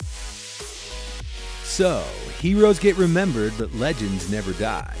So, heroes get remembered, but legends never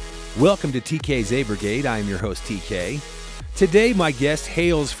die. Welcome to TK's A Brigade. I am your host, TK. Today, my guest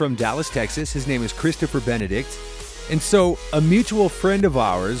hails from Dallas, Texas. His name is Christopher Bendict. And so, a mutual friend of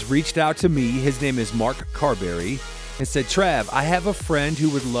ours reached out to me. His name is Mark Carberry, and said, Trav, I have a friend who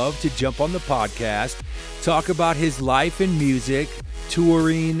would love to jump on the podcast, talk about his life in music,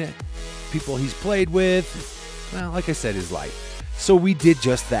 touring, people he's played with. Well, like I said, his life. So we did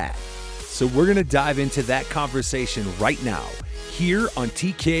just that. So we're going to dive into that conversation right now, here on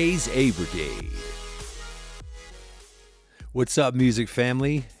TK's A Brigade. What's up, music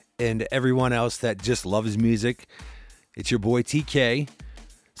family, and everyone else that just loves music? It's your boy TK.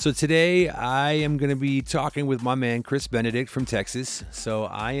 So today I am going to be talking with my man, Chris Bendict from Texas. So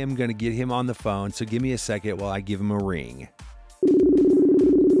I am going to get him on the phone. So give me a second while I give him a ring.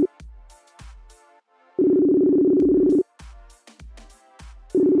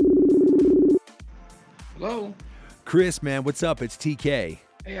 Hello. Chris, man, what's up? It's TK.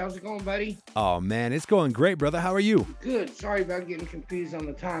 Hey, how's it going, buddy? Oh, man, it's going great, brother. How are you? Good. Sorry about getting confused on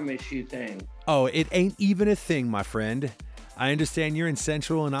the time issue thing. Oh, it ain't even a thing, my friend. I understand you're in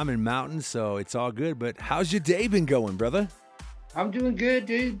Central and I'm in Mountain, so it's all good. But how's your day been going, brother? I'm doing good,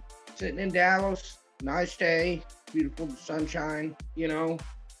 dude. Sitting in Dallas. Nice day. Beautiful sunshine, you know.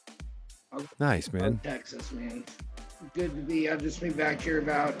 Nice, man. Texas, man. Good to be. I just moved back here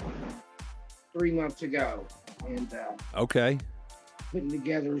about 3 months ago. And Okay. putting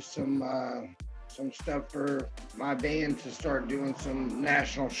together some stuff for my band to start doing some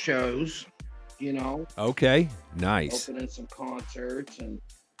national shows, you know. Okay. Nice. Opening some concerts and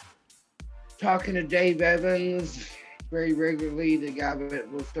talking to Dave Evans very regularly, the guy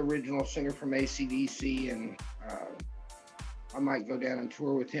that was the original singer from AC/DC, and I might go down and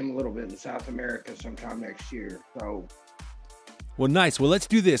tour with him a little bit in South America sometime next year. So, Well, nice. Well, let's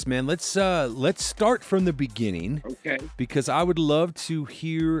do this, man. Let's start from the beginning. okay. Because I would love to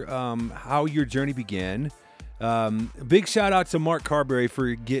hear how your journey began. Big shout out to Mark Carberry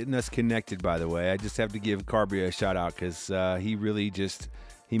for getting us connected, by the way. I just have to give Carberry a shout out because he really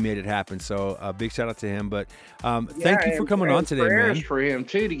he made it happen. So big shout out to him. But thank you for coming on today, prayers man. for him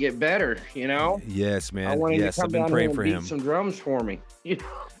too to get better, you know. Yes, man. I want him Yes, to come I've been down praying here for and him. beat some drums for me. You know?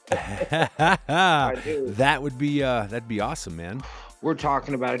 do. That would be that'd be awesome, man. We're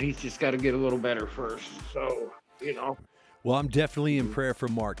talking about it. He's just got to get a little better first. So, you know. Well, I'm definitely in prayer for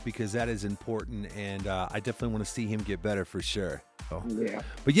Mark because that is important, and I definitely want to see him get better for sure. So. Yeah.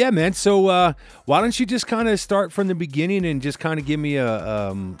 But yeah, man. So why don't you just kind of start from the beginning and just kind of give me a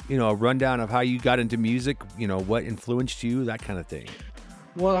a rundown of how you got into music? You know, what influenced you, that kind of thing.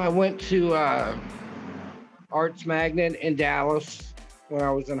 Well, I went to Arts Magnet in Dallas when I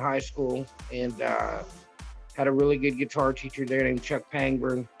was in high school, and had a really good guitar teacher there named Chuck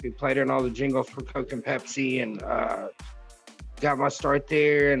Pangburn, who played on all the jingles for Coke and Pepsi, and got my start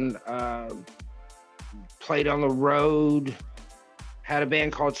there, and played on the road. Had a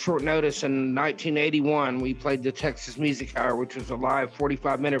band called Short Notice in 1981. We played the Texas Music Hour, which was a live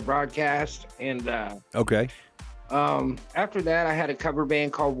 45-minute broadcast. And Okay. after that, I had a cover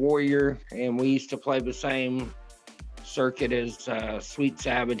band called Warrior, and we used to play the same circuit as Sweet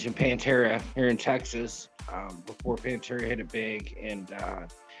Savage and Pantera here in Texas before Pantera hit it big. And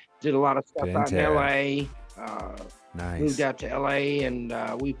did a lot of stuff out in Pantera. LA. Nice. Moved out to LA,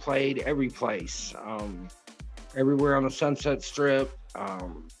 and we played every place. Everywhere on the Sunset Strip,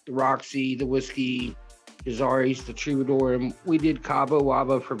 the Roxy, the Whiskey, Gazzarri's, the Troubadour, and we did Cabo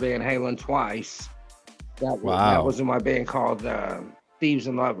Wabo for Van Halen twice. That was in my band called Thieves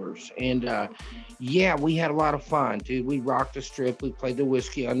and Lovers. And yeah, we had a lot of fun, dude. We rocked the Strip. We played the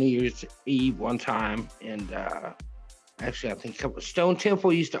Whiskey on New Year's Eve one time. And actually, I think Stone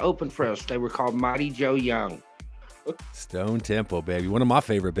Temple used to open for us. They were called Mighty Joe Young. Stone Temple, baby. One of my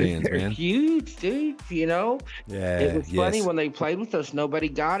favorite bands, They're man. huge, dude, you know? Yeah. It was funny yes. when they played with us, nobody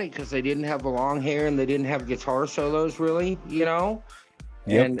got it because they didn't have the long hair and they didn't have guitar solos, really, you know?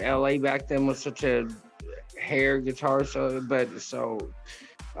 Yep. And LA back then was such a hair guitar solo, but so,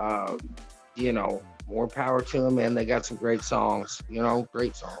 you know, more power to them, and they got some great songs, you know,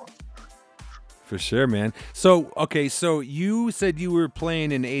 great songs. For sure, man. So, okay, so you said you were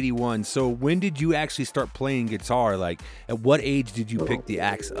playing in 81. So when did you actually start playing guitar? Like, at what age did you pick the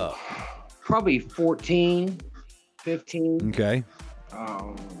axe up? Probably 14, 15. Okay.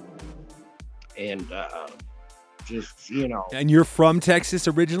 And just, you know. And you're from Texas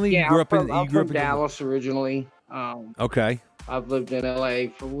originally? Yeah, you grew up I'm from in Dallas originally. Okay. I've lived in LA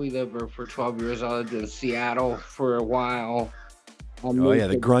we lived there for 12 years. I lived in Seattle for a while. Oh yeah,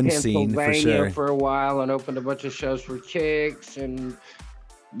 the grunge scene for Pennsylvania sure. for a while and opened a bunch of shows for Kicks, and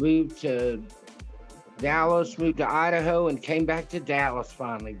moved to Dallas, moved to Idaho, and came back to Dallas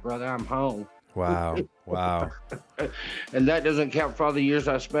finally, brother. I'm home. Wow. Wow. And that doesn't count for all the years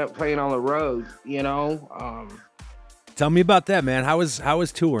I spent playing on the road, you know. Tell me about that, man. How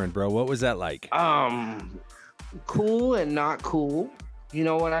was touring, bro? What was that like? Cool and not cool. You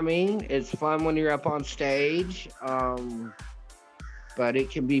know what I mean? It's fun when you're up on stage, but it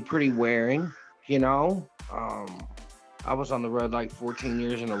can be pretty wearing, you know. I was on the road like 14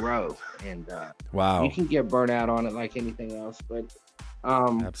 years in a row, and you Wow. can get burnt out on it like anything else. But I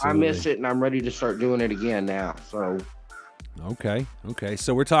Absolutely. miss it, and I'm ready to start doing it again now. So Okay. Okay.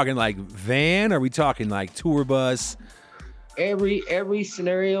 So we're talking like van? Are we talking like tour bus? every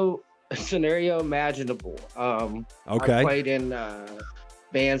scenario imaginable. I Okay. played in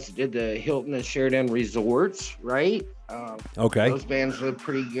bands that did the Hilton and Sheridan resorts, right? Okay. Those bands look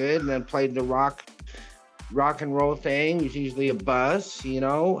pretty good, and then played the rock and roll thing. It's usually a bus, you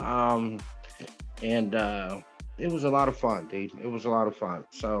know. And it was a lot of fun, dude. It was a lot of fun.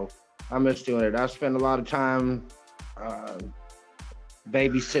 So I miss doing it. I spent a lot of time uh,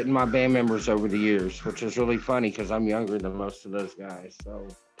 babysitting my band members over the years, which is really funny because I'm younger than most of those guys. So,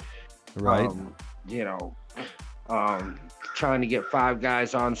 Right. um, you know, um, trying to get five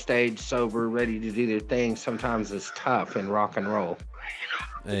guys on stage sober, ready to do their thing, sometimes is tough in rock and roll.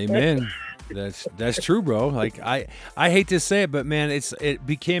 Amen. That's true, bro. Like I hate to say it, but man, it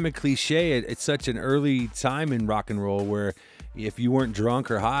became a cliche at such an early time in rock and roll where if you weren't drunk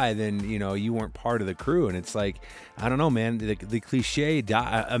or high, then you weren't part of the crew. And it's like I don't know, man. The cliche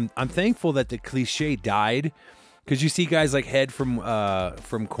died. I'm thankful that the cliche died because you see guys like Head from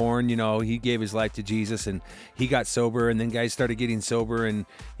Korn. He gave his life to Jesus and he got sober, and then guys started getting sober and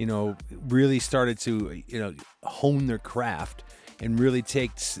really started to hone their craft and really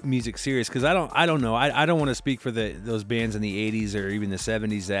take music serious. Because I don't know. I don't want to speak for those bands in the 80s or even the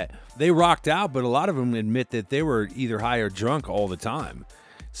 70s that they rocked out, but a lot of them admit that they were either high or drunk all the time.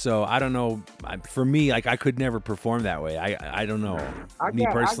 So I don't know. For me, like I could never perform that way. I don't know. Me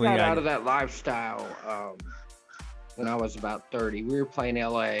I personally, got out of that lifestyle when I was about 30. We were playing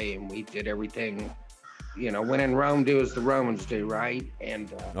LA and we did everything, when in Rome, do as the Romans do, right?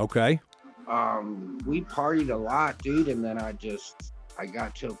 And okay. we partied a lot, dude. And then I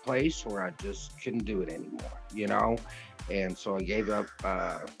got to a place where I just couldn't do it anymore. And so I gave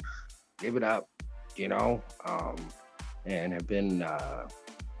it up, you know, um, and have been,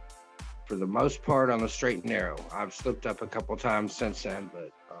 for the most part, on the straight and narrow. I've slipped up a couple times since then,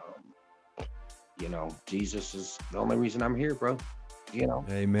 but Jesus is the only reason I'm here, bro. You know.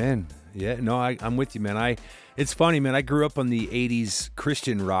 Amen. Yeah, no, I'm with you, man. It's funny, man. I grew up on the '80s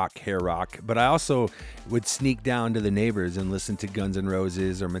Christian rock, hair rock, but I also would sneak down to the neighbors and listen to Guns N'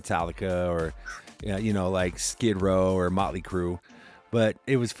 Roses or Metallica or, like Skid Row or Motley Crue. But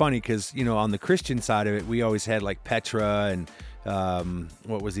it was funny because on the Christian side of it, we always had like Petra and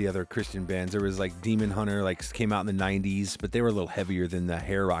what was the other Christian bands? There was like Demon Hunter, like came out in the '90s, but they were a little heavier than the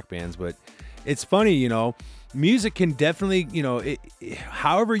hair rock bands. But it's funny, music can definitely,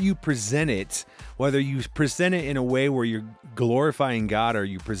 however you present it, whether you present it in a way where you're glorifying God or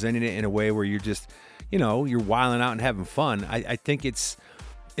you presenting it in a way where you're just, you're wilding out and having fun. I think it's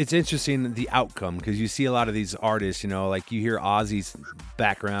interesting the outcome because you see a lot of these artists, like you hear Ozzy's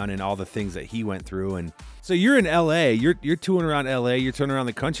background and all the things that he went through. And so you're in LA, you're touring around LA, you're touring around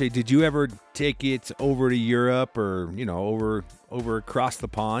the country. Did you ever take it over to Europe or, over across the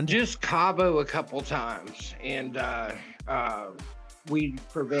pond? Just Cabo a couple times, and we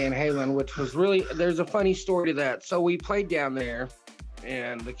for Van Halen, which was really, there's a funny story to that. So we played down there,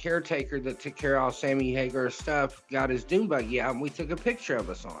 and the caretaker that took care of all Sammy Hagar's stuff got his dune buggy out, and we took a picture of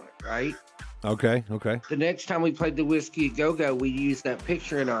us on it, right? Okay. The next time we played the Whiskey a Go Go, we used that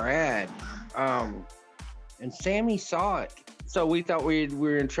picture in our ad, and Sammy saw it. So we thought we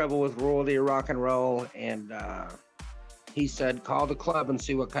were in trouble with royalty of rock and roll, and he said, call the club and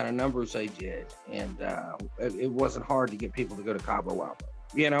see what kind of numbers they did. And it wasn't hard to get people to go to Cabo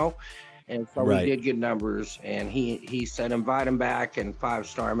Wabo, And so we Right. did good numbers. And he said, invite him back and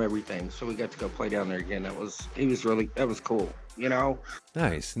 5-star him everything. So we got to go play down there again. That was cool,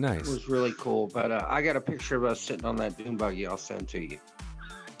 Nice. It was really cool. But I got a picture of us sitting on that dune buggy I'll send to you.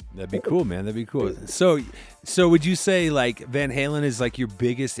 That'd be cool, man. That'd be cool. So would you say like Van Halen is like your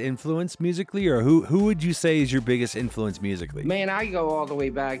biggest influence musically, or who would you say is your biggest influence musically? Man, I go all the way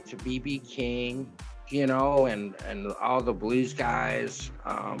back to B.B. King, and all the blues guys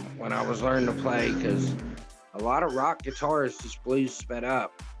when I was learning to play, because a lot of rock guitars just blues sped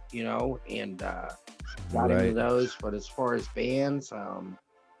up, and got into those. But as far as bands,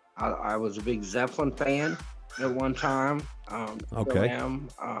 I was a big Zeppelin fan at one time. Okay. Still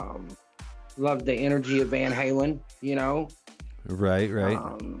am. Loved the energy of Van Halen, Right, right.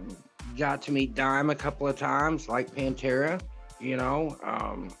 Um, got to meet Dime a couple of times, like Pantera, you know.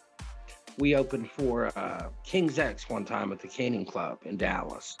 We opened for King's X one time at the Canning Club in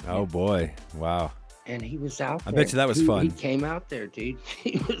Dallas. Oh boy. Wow. And he was out I there. bet you that was He fun. came out there, dude.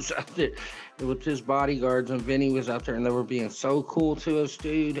 He was out there with his bodyguards, and Vinny was out there, and they were being so cool to us,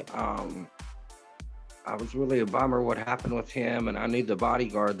 dude. I was really a bummer what happened with him, and I knew the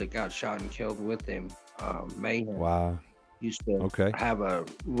bodyguard that got shot and killed with him, Mayhem. Wow. Used to Okay. have a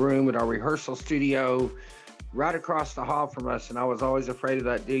room at our rehearsal studio right across the hall from us, and I was always afraid of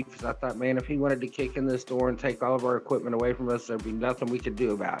that dude because I thought, man, if he wanted to kick in this door and take all of our equipment away from us, there'd be nothing we could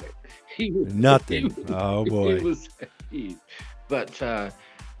do about it. Nothing. Oh boy. He was, but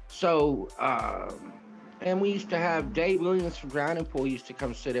so, and we used to have Dave Williams from Drowning Pool used to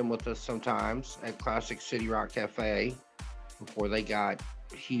come sit in with us sometimes at Classic City Rock Cafe before they got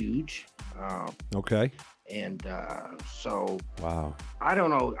huge. Okay. And so, Wow. I don't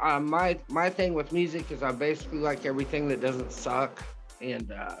know. My thing with music is I basically like everything that doesn't suck,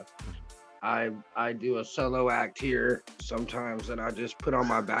 and I do a solo act here sometimes, and I just put on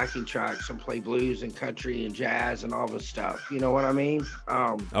my backing tracks and play blues and country and jazz and all this stuff. You know what I mean?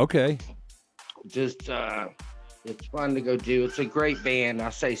 Okay. Just it's fun to go do. It's a great band. I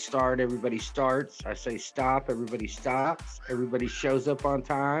say start, everybody starts. I say stop, everybody stops. Everybody shows up on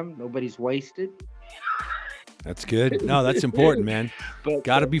time. Nobody's wasted. That's good. No, that's important, man. But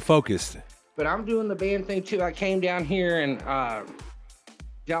Got to be focused. But I'm doing the band thing too. I came down here and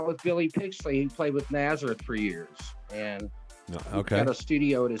got with Billy Pixley, who played with Nazareth for years, and Okay. got a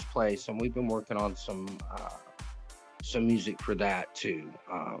studio at his place, and we've been working on some music for that too.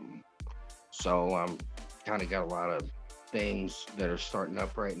 So kind of got a lot of things that are starting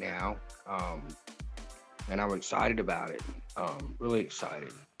up right now, and I'm excited about it. Really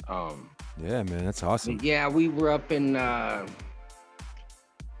excited. Yeah, man, that's awesome. Yeah, we were up in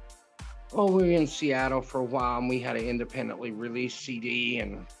we were in Seattle for a while, and we had an independently released CD,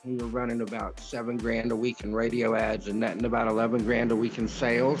 and we were running about $7,000 a week in radio ads and netting about $11,000 a week in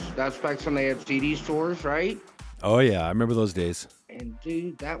sales. That's back when they had CD stores, right? Oh yeah, I remember those days. And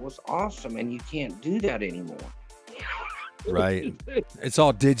dude, that was awesome, and you can't do that anymore. Right. It's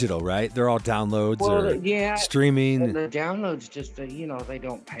all digital, right? They're all downloads or yeah, streaming. and the downloads just they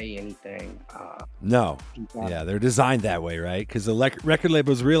don't pay anything. No. Yeah, they're designed that way, right? Because the record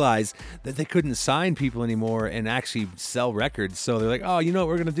labels realized that they couldn't sign people anymore and actually sell records. So they're like, oh, you know what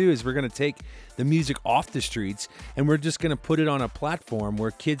we're going to do is we're going to take the music off the streets and we're just going to put it on a platform where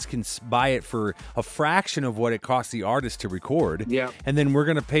kids can buy it for a fraction of what it costs the artist to record. Yeah. And then we're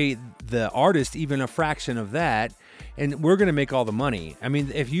going to pay the artist even a fraction of that. And we're going to make all the money. I mean,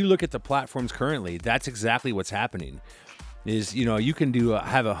 if you look at the platforms currently, that's exactly what's happening. Is, you can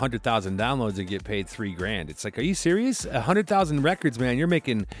have 100,000 downloads and get paid $3,000. It's like, are you serious? 100,000 records, man. You're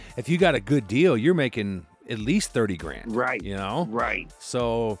making, if you got a good deal, you're making at least $30,000. Right. Right.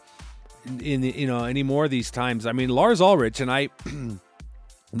 So, any more of these times, I mean, Lars Ulrich and I, when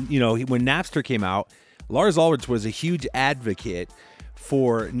Napster came out, Lars Ulrich was a huge advocate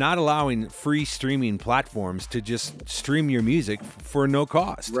for not allowing free streaming platforms to just stream your music for no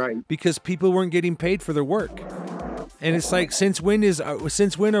cost. Right. Because people weren't getting paid for their work. And it's like, since when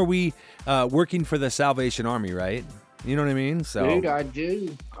are we working for the Salvation Army, right? You know what I mean? So, dude, I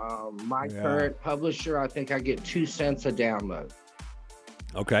do. My current publisher, I think I get 2 cents a download.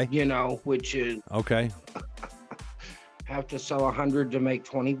 Okay. Which is okay. Have to sell 100 to make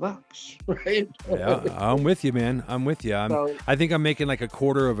 $20, right? Yeah, I'm with you, man. I'm with you. I think I'm making like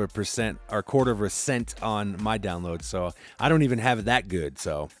 1/4% or 1/4 cent on my downloads, so I don't even have it that good.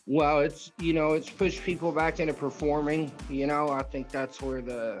 So, well, it's it's pushed people back into performing. I think that's where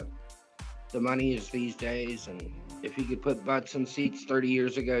the money is these days. And if you could put butts in seats 30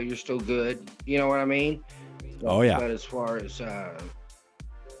 years ago, you're still good. You know what I mean? Oh yeah. But as far as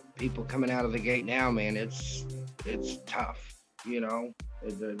people coming out of the gate now, man, it's tough. The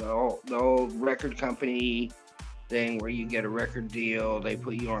old record company thing where you get a record deal, they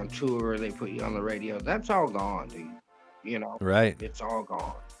put you on tour, they put you on the radio. That's all gone, dude. Right. It's all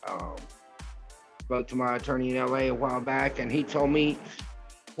gone. Spoke to my attorney in LA a while back, and he told me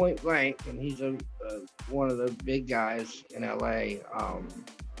point blank, and he's one of the big guys in LA.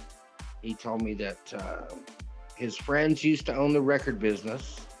 He told me that his friends used to own the record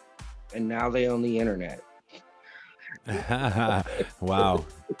business, and now they own the internet. Wow,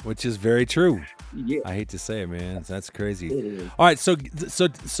 which is very true. Yeah. I hate to say it, man. That's crazy. It is. All right, so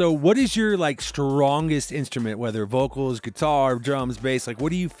what is your strongest instrument, whether vocals, guitar, drums, bass? What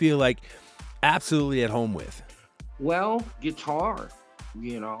do you feel like absolutely at home with? Well, guitar.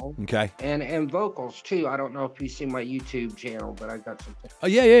 you know, Okay. and vocals too. I don't know if you see my YouTube channel, but I got some. Oh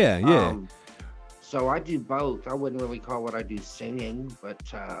yeah, yeah, yeah. Um, so I do both. I wouldn't really call what I do singing, but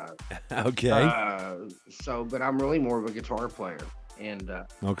Okay. but I'm really more of a guitar player, and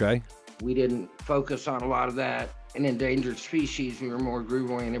Okay. we didn't focus on a lot of that. In Endangered Species, we were more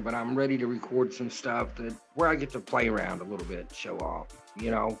groove oriented, but I'm ready to record some stuff that where I get to play around a little bit, show off.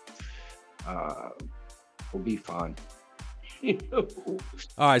 You know, uh, will be fun. You know?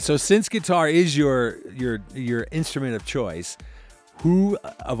 All right. So since guitar is your instrument of choice, who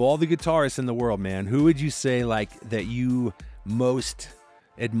of all the guitarists in the world, man, who would you say like that you most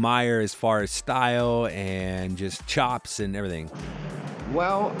admire as far as style and just chops and everything?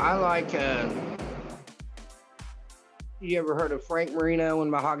 Well, I like. You ever heard of Frank Marino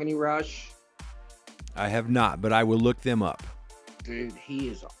and Mahogany Rush? I have not, but I will look them up. Dude, he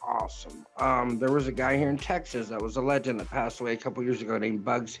is awesome. There was a guy here in Texas that was a legend that passed away a couple years ago named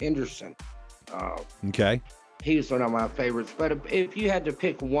Bugs Henderson. Uh, Okay. he was one of my favorites. But if you had to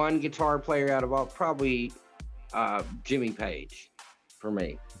pick one guitar player out of all, probably Jimmy Page for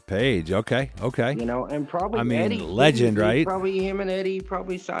me. Page. Okay. Okay. You know, and probably I mean, Eddie. legend, right? Probably him and Eddie,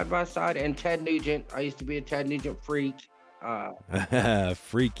 probably side by side. And Ted Nugent. I used to be a Ted Nugent freak.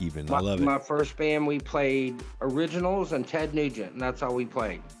 Freak even. I love it. My first band, we played originals and Ted Nugent, and that's all we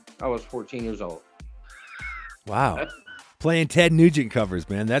played. I was 14 years old. Wow. Playing Ted Nugent covers,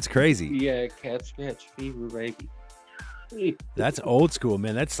 man. That's crazy. Yeah, Cat Scratch Fever, baby. That's old school,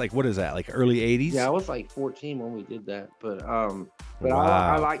 man. That's like, what is that? Like early 80s? Yeah, I was like 14 when we did that. But Wow.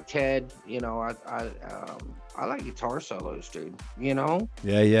 I like Ted. You know, I like guitar solos, dude. You know,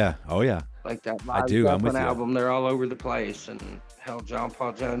 Yeah, yeah. Oh, yeah. like that I Live do. I'm with Zeppelin you. album. They're all over the place, and hell, John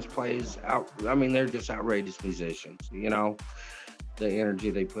Paul Jones plays out. I mean, they're just outrageous musicians. You know, the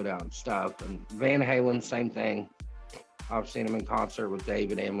energy they put out and stuff. And Van Halen, same thing. I've seen them in concert with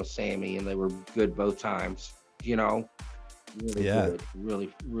David and with Sammy, and they were good both times. You know, really Yeah. good,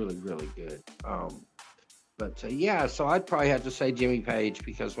 really, really, really good. But yeah, so I'd probably have to say Jimmy Page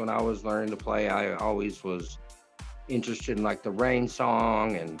because when I was learning to play, I always was interested in like the Rain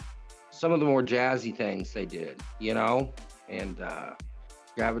song and some of the more jazzy things they did, you know, and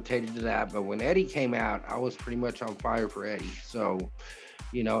gravitated to that. But when Eddie came out, I was pretty much on fire for Eddie. So,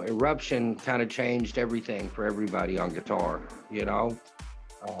 you know, Eruption kind of changed everything for everybody on guitar, you know.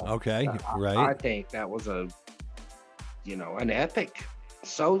 Okay. I Right. think that was an epic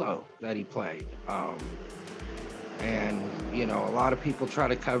solo that he played. And, you know, a lot of people try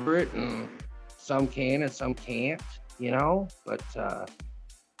to cover it and some can and some can't, you know, but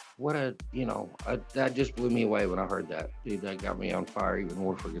that just blew me away when I heard that. Dude, that got me on fire even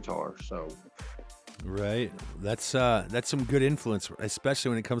more for guitar. So, Right. That's some good influence, especially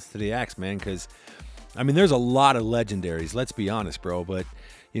when it comes to the axe, man, because I mean, there's a lot of legendaries, let's be honest, bro, but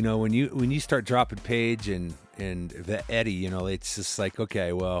you know, when you start dropping Page and Eddie, you know, it's just like,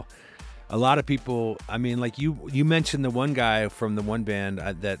 okay, well, a lot of people, I mean, like you mentioned the one guy from the one band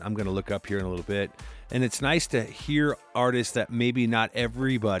that I'm going to look up here in a little bit, and it's nice to hear artists that maybe not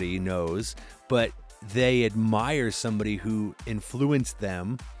everybody knows, but they admire somebody who influenced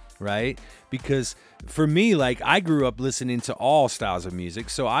them, right? Because for me, like, I grew up listening to all styles of music,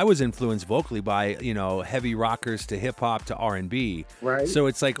 so I was influenced vocally by, you know, heavy rockers to hip hop to R&B. right. So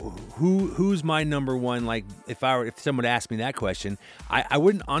it's like, who's my number one? Like, if someone asked me that question, I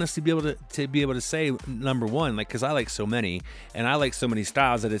wouldn't honestly be able to say number one, like, because I like so many and I like so many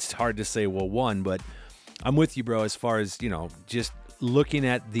styles that it's hard to say, well, one. But I'm with you, bro, as far as, you know, just looking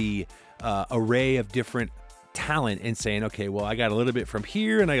at the array of different talent and saying, okay, well, I got a little bit from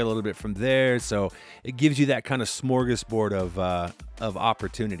here and I got a little bit from there, so it gives you that kind of smorgasbord of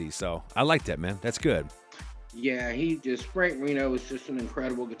opportunity. So I like that, man. That's good. Yeah, Frank Reno was just an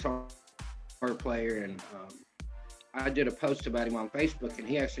incredible guitar player, and I did a post about him on Facebook, and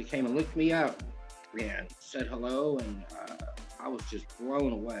he actually came and looked me up and said hello, and I was just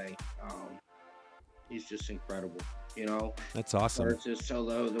blown away. He's just incredible, you know. That's awesome. It's his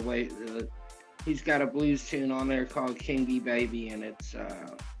solo, he's got a blues tune on there called King Bee Baby, and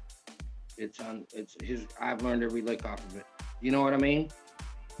I've learned every lick off of it. You know what I mean?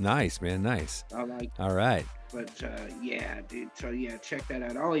 Nice, man. Nice. I like. All right. But yeah, dude. So yeah, check that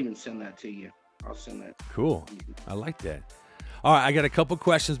out. I'll even send that to you. I'll send that. Cool. I like that. All right, I got a couple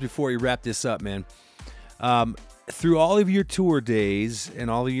questions before we wrap this up, man. Through all of your tour days and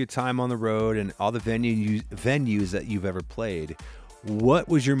all of your time on the road and all the venues that you've ever played, what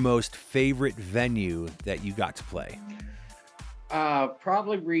was your most favorite venue that you got to play?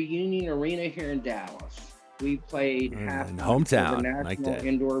 Probably Reunion Arena here in Dallas. We played And halftime for the hometown, like National that.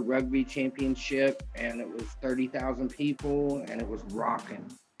 Indoor Rugby Championship, and it was 30,000 people, and it was rocking.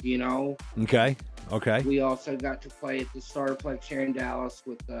 You know, Okay. Okay. we also got to play at the Starplex here in Dallas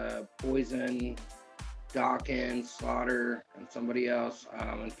with Poison, Dawkins, Slaughter, and somebody else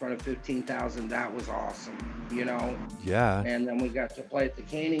in front of 15,000. That was awesome. You know, Yeah. and then we got to play at the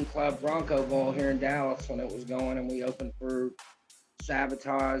Canning Club Bronco Bowl here in Dallas when it was going, and we opened for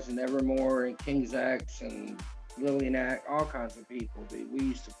Sabotage and Evermore and King's X and Lillian Act, all kinds of people. Dude. We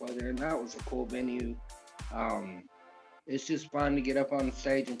used to play there, and that was a cool venue. Um, it's just fun to get up on the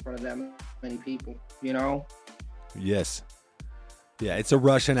stage in front of that many people, you know? Yes. Yeah, it's a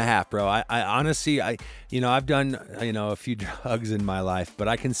rush and a half, bro. I honestly, I've done, a few drugs in my life, but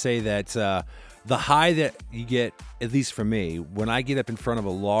I can say that the high that you get, at least for me, when I get up in front of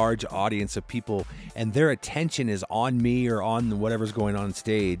a large audience of people and their attention is on me or on whatever's going on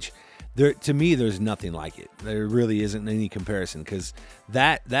stage, to me, there's nothing like it. There really isn't any comparison because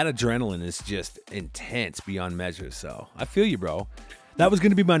that adrenaline is just intense beyond measure. So I feel you, bro. That was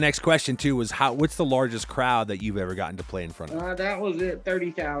going to be my next question too. Was what's the largest crowd that you've ever gotten to play in front of? That was it,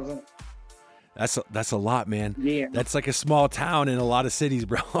 30,000. That's a lot, man. Yeah. That's like a small town in a lot of cities,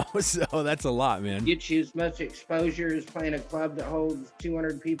 bro. So that's a lot, man. Get you as much exposure as playing a club that holds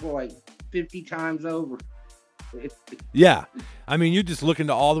 200 people like 50 times over. Yeah. I mean, you're just looking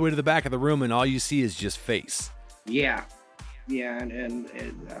all the way to the back of the room and all you see is just face. Yeah. Yeah. And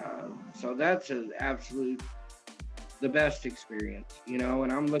so that's an absolute, the best experience, you know,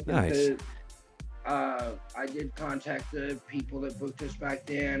 and I'm looking to, I did contact the people that booked us back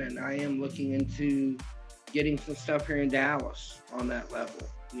then, and I am looking into getting some stuff here in Dallas on that level,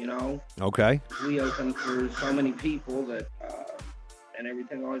 you know? Okay. We opened for so many people that, and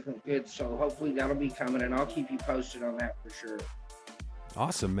everything always went good. So hopefully that'll be coming, and I'll keep you posted on that for sure.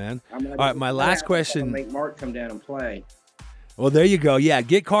 Awesome, man. All right, my last question. Make Mark come down and play. Well, there you go. Yeah,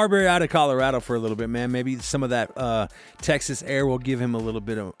 get Carberry out of Colorado for a little bit, man. Maybe some of that Texas air will give him a little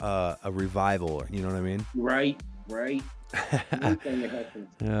bit of a revival. You know what I mean? Right.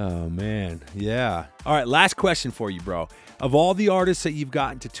 Oh, man. Yeah. All right, last question for you, bro. Of all the artists that you've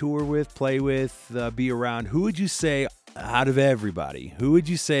gotten to tour with, play with, be around, who would you say, out of everybody, who would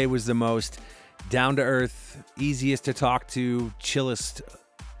you say was the most down-to-earth, easiest to talk to, chillest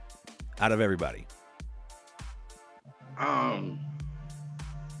out of everybody?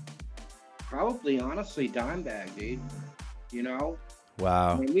 Probably, honestly, Dimebag, dude. You know?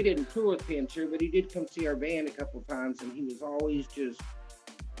 Wow. I mean, we didn't tour with him, sure, but he did come see our band a couple of times, and he was always just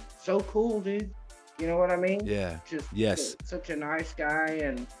so cool, dude. You know what I mean? Yeah. Just such a nice guy.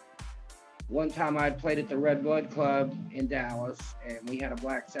 And one time I'd played at the Red Blood Club in Dallas, and we had a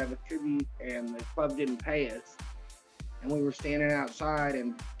Black Sabbath tribute, and the club didn't pay us. And we were standing outside,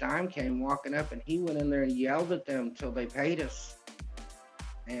 and Dime came walking up, and he went in there and yelled at them till they paid us.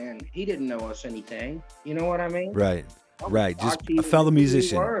 And he didn't know us anything. You know what I mean? Right. Right. Just a fellow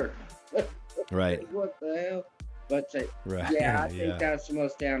musician. Right. What the hell? But right. Yeah, I think that's the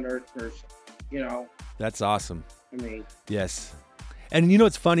most down-to-earth person. You know? That's awesome. I mean. Yes. And you know,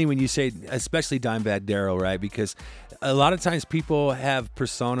 it's funny when you say, especially Dimebag Darrell, right? Because a lot of times people have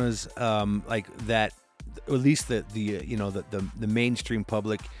personas like that. At least the mainstream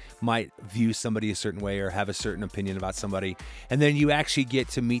public might view somebody a certain way or have a certain opinion about somebody, and then you actually get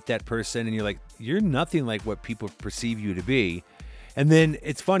to meet that person, and you're like, you're nothing like what people perceive you to be. And then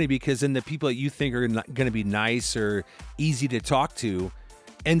it's funny because then the people that you think are going to be nice or easy to talk to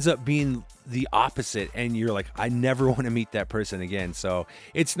ends up being the opposite, and you're like, I never want to meet that person again. So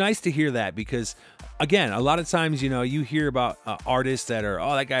it's nice to hear that because, again, a lot of times, you hear about artists that are,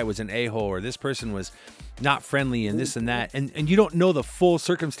 oh, that guy was an a-hole or this person was not friendly and this and that, and you don't know the full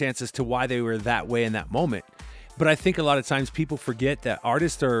circumstances to why they were that way in that moment. But I think a lot of times people forget that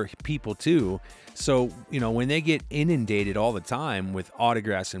artists are people too. So, when they get inundated all the time with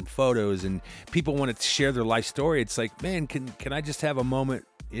autographs and photos and people want to share their life story, it's like, man, can I just have a moment,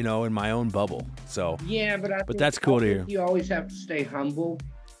 in my own bubble? So yeah, but that's cool to hear. You always have to stay humble,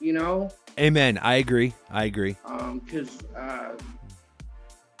 Amen. I agree. Because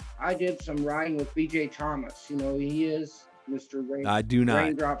I did some writing with B.J. Thomas. He is Mr. Rain. I do not.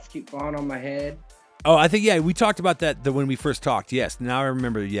 Raindrops keep falling on my head. Oh, I think, we talked about that when we first talked. Yes, now I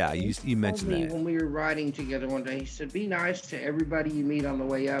remember. Yeah, you mentioned that. When we were riding together one day, he said, be nice to everybody you meet on the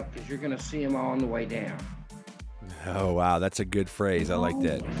way up because you're going to see them all on the way down. Oh, wow. That's a good phrase. I like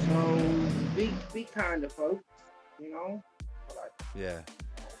that. So be kind to folks, Yeah.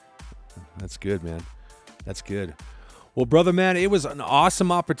 That's good, man. That's good. Well, brother, man, it was an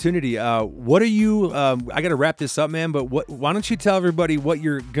awesome opportunity. What are you? I got to wrap this up, man. But why don't you tell everybody what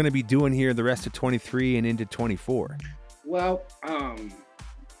you're going to be doing here the rest of 23 and into 24? Well,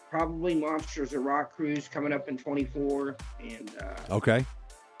 probably Monsters of Rock Cruise coming up in 24, Okay.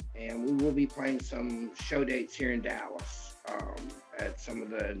 and we will be playing some show dates here in Dallas at some of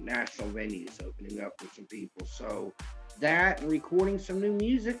the national venues, opening up for some people. So that and recording some new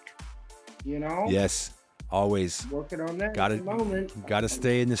music, Yes. Always. working on that Got at to the moment. got to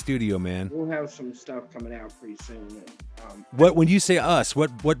stay in the studio, man. We'll have some stuff coming out pretty soon. And, When you say us,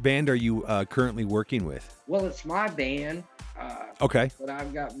 what band are you currently working with? well, it's my band. Okay. But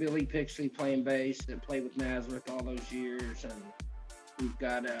I've got Billy Pixley playing bass that played with Nazareth all those years, and we've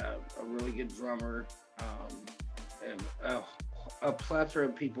got a really good drummer, and a plethora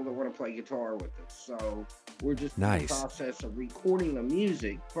of people that want to play guitar with us. So we're just in the process of recording the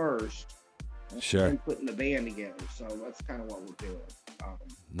music first, and putting the band together. So that's kind of what we're doing.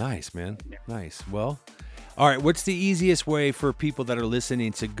 Nice, man. Nice. Well, all right. What's the easiest way for people that are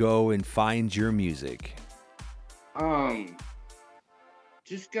listening to go and find your music?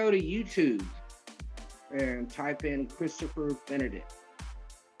 Just go to YouTube and type in Christopher Bendict.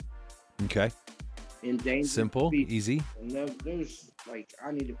 Okay. Simple, easy. And there's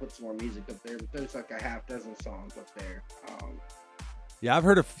I need to put some more music up there, but there's like a half dozen songs up there. Yeah,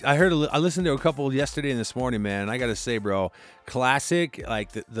 I listened to a couple yesterday and this morning, man. I got to say, bro, classic.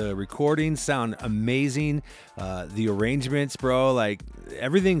 Like the recordings sound amazing. The arrangements, bro, like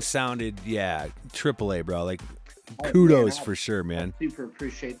everything sounded, AAA, bro. Like kudos for sure, man. I super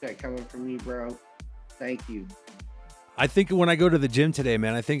appreciate that coming from you, bro. Thank you. I think when I go to the gym today,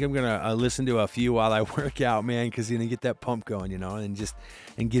 man, I think I'm gonna listen to a few while I work out, man, because get that pump going,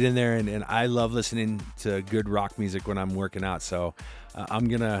 and get in there. And I love listening to good rock music when I'm working out. So I'm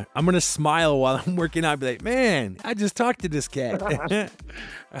gonna smile while I'm working out, and be like, man, I just talked to this cat.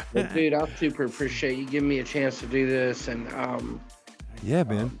 Well, dude, I super appreciate you giving me a chance to do this, and yeah,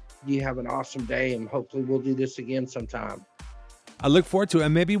 man. You have an awesome day, and hopefully we'll do this again sometime. I look forward to it.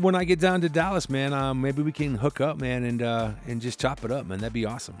 And maybe when I get down to Dallas, man, maybe we can hook up, man, and just chop it up, man. That'd be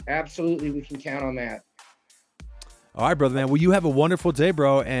awesome. Absolutely. We can count on that. All right, brother, man. Well, you have a wonderful day,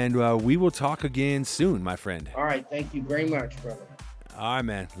 bro. And we will talk again soon, my friend. All right. Thank you very much, brother. All right,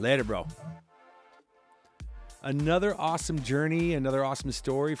 man. Later, bro. Another awesome journey, another awesome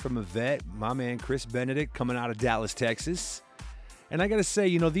story from a vet, my man, Chris Bendict, coming out of Dallas, Texas. And I got to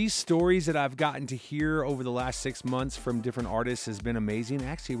say, these stories that I've gotten to hear over the last 6 months from different artists has been amazing.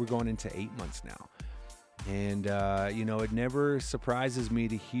 Actually, we're going into 8 months now. And, it never surprises me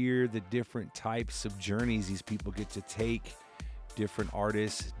to hear the different types of journeys these people get to take, different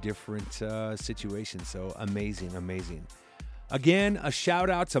artists, different situations. So amazing, amazing. Again, a shout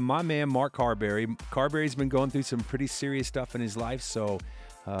out to my man, Mark Carberry. Carberry's been going through some pretty serious stuff in his life. So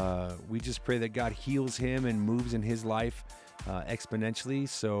we just pray that God heals him and moves in his life exponentially.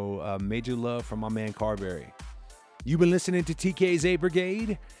 So major love from my man Carberry. You've been listening to TK's A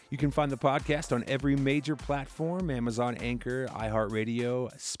Brigade. You can find the podcast on every major platform: Amazon, Anchor,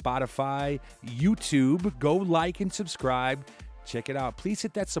 iHeartRadio, Spotify, YouTube. Go like and subscribe. Check it out. Please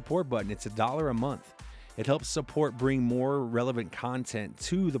hit that support button. It's $1 a month. It helps support bring more relevant content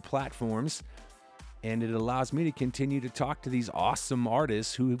to the platforms, and it allows me to continue to talk to these awesome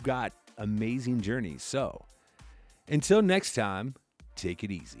artists who've got amazing journeys. So until next time, take it easy.